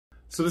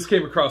So this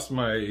came across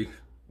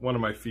one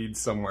of my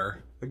feeds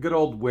somewhere, a good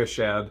old Wish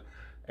ad,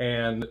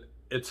 and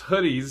it's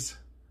hoodies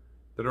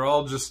that are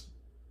all just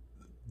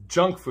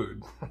junk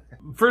food.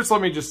 First,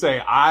 let me just say,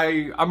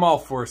 I'm all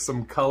for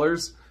some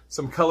colors,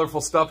 some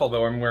colorful stuff,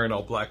 although I'm wearing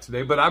all black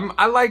today, but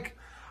I like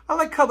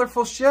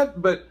colorful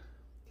shit. But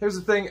here's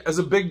the thing, as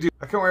a big dude,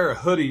 I can't wear a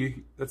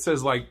hoodie that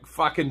says like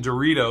fucking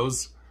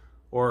Doritos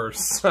or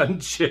Sun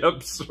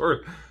Chips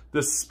or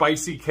this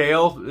spicy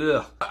kale.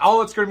 Ugh. All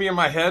that's gonna be in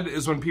my head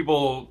is when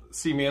people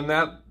see me in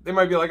that, they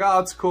might be like, oh,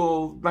 it's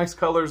cool, nice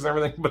colors and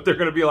everything, but they're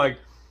gonna be like,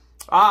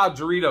 ah,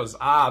 Doritos,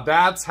 ah,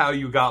 that's how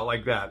you got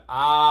like that.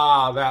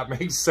 Ah, that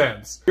makes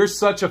sense. You're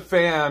such a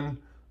fan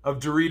of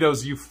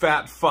Doritos, you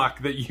fat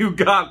fuck, that you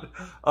got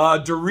a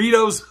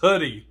Doritos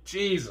hoodie.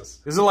 Jesus.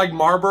 Is it like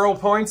Marlboro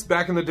points?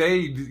 Back in the day,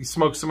 you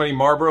smoke so many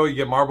Marlboro, you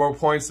get Marlboro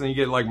points, and then you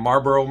get like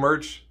Marlboro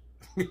merch.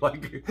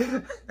 Like,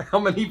 how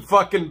many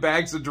fucking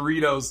bags of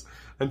Doritos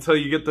until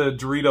you get the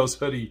Doritos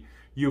hoodie,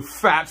 you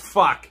fat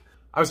fuck.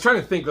 I was trying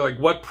to think like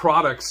what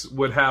products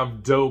would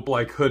have dope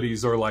like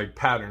hoodies or like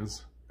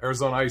patterns.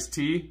 Arizona iced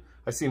tea,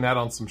 I seen that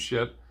on some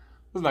shit.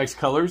 Those nice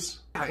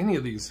colors. Yeah, any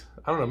of these.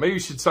 I don't know, maybe you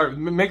should start,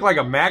 make like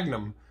a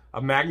Magnum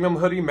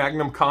hoodie,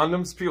 Magnum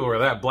condoms. People wear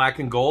that, black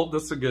and gold.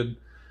 That's a good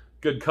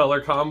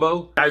color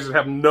combo. Guys would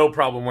have no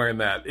problem wearing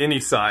that,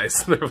 any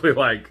size. They'll be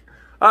like,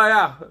 oh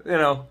yeah, you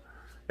know,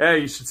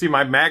 hey, you should see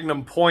my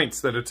Magnum points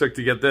that it took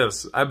to get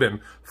this. I've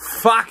been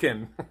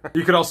fucking.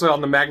 You could also,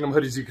 on the Magnum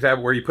hoodies, you could have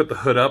where you put the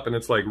hood up and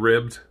it's like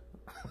ribbed.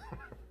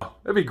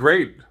 That'd be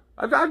great.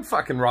 I'd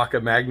fucking rock a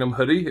Magnum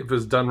hoodie if it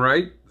was done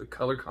right, the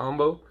color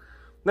combo.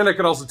 Then I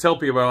could also tell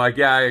people like,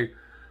 yeah,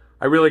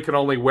 I really can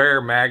only wear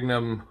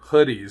Magnum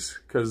hoodies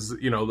because,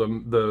 you know,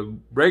 the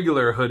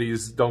regular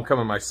hoodies don't come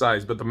in my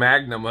size, but the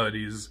Magnum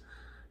hoodies,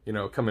 you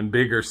know, come in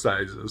bigger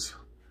sizes.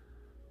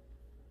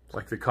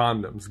 Like the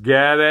condoms.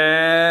 Get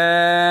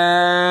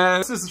it?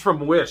 This is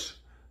from Wish.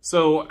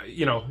 So,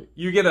 you know,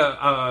 you get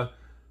a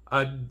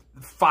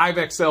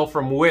 5XL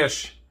from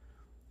Wish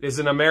is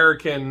an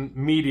American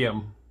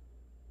medium.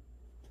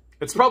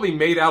 It's probably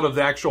made out of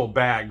the actual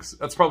bags.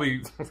 That's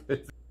probably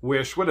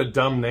Wish. What a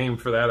dumb name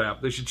for that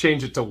app. They should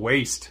change it to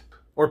Waste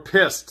or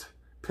Pissed.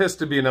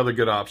 Pissed would be another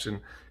good option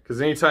because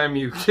anytime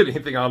you get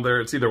anything on there,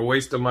 it's either a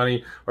waste of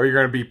money or you're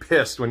going to be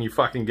pissed when you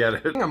fucking get it.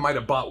 I think I might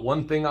have bought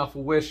one thing off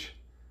of Wish.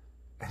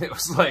 And it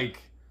was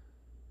like,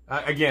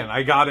 again,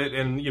 I got it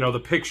and, you know, the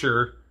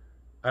picture,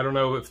 I don't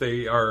know if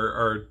they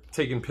are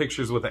taking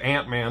pictures with the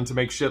Ant-Man to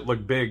make shit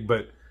look big,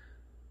 but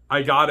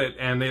I got it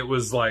and it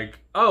was like,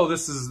 oh,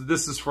 this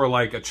is for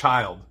like a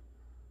child.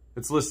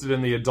 It's listed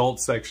in the adult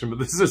section, but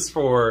this is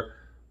for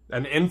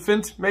an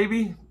infant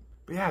maybe.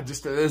 But yeah,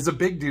 just as a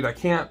big dude, I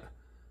can't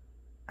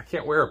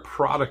wear a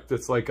product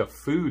that's like a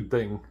food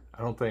thing.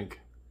 I don't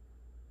think.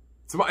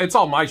 It's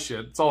all my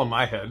shit. It's all in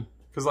my head.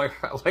 Because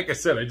like I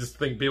said, I just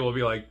think people will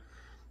be like,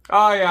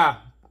 oh yeah,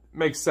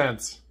 makes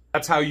sense.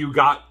 That's how you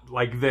got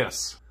like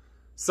this.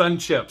 Sun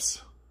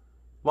Chips.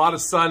 A lot of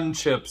Sun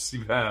Chips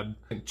you've had.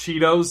 And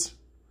Cheetos.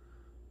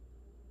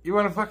 You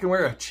want to fucking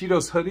wear a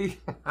Cheetos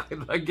hoodie?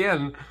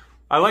 Again,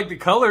 I like the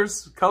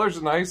colors. Colors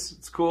are nice.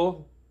 It's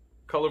cool.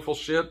 Colorful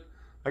shit.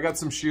 I got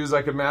some shoes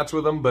I could match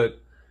with them,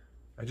 but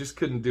I just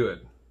couldn't do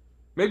it.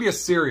 Maybe a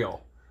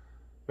cereal.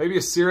 Maybe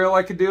a cereal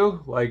I could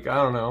do. Like, I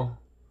don't know.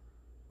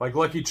 Like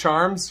Lucky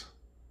Charms.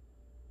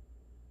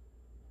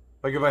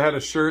 Like if I had a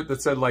shirt that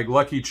said like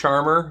Lucky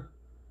Charmer.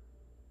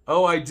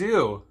 Oh, I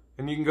do.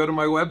 And you can go to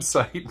my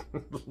website.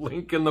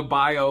 Link in the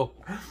bio.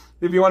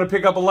 If you want to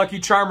pick up a Lucky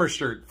Charmer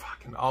shirt.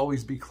 Fucking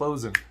always be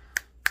closing.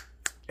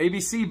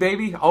 ABC,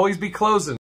 baby. Always be closing.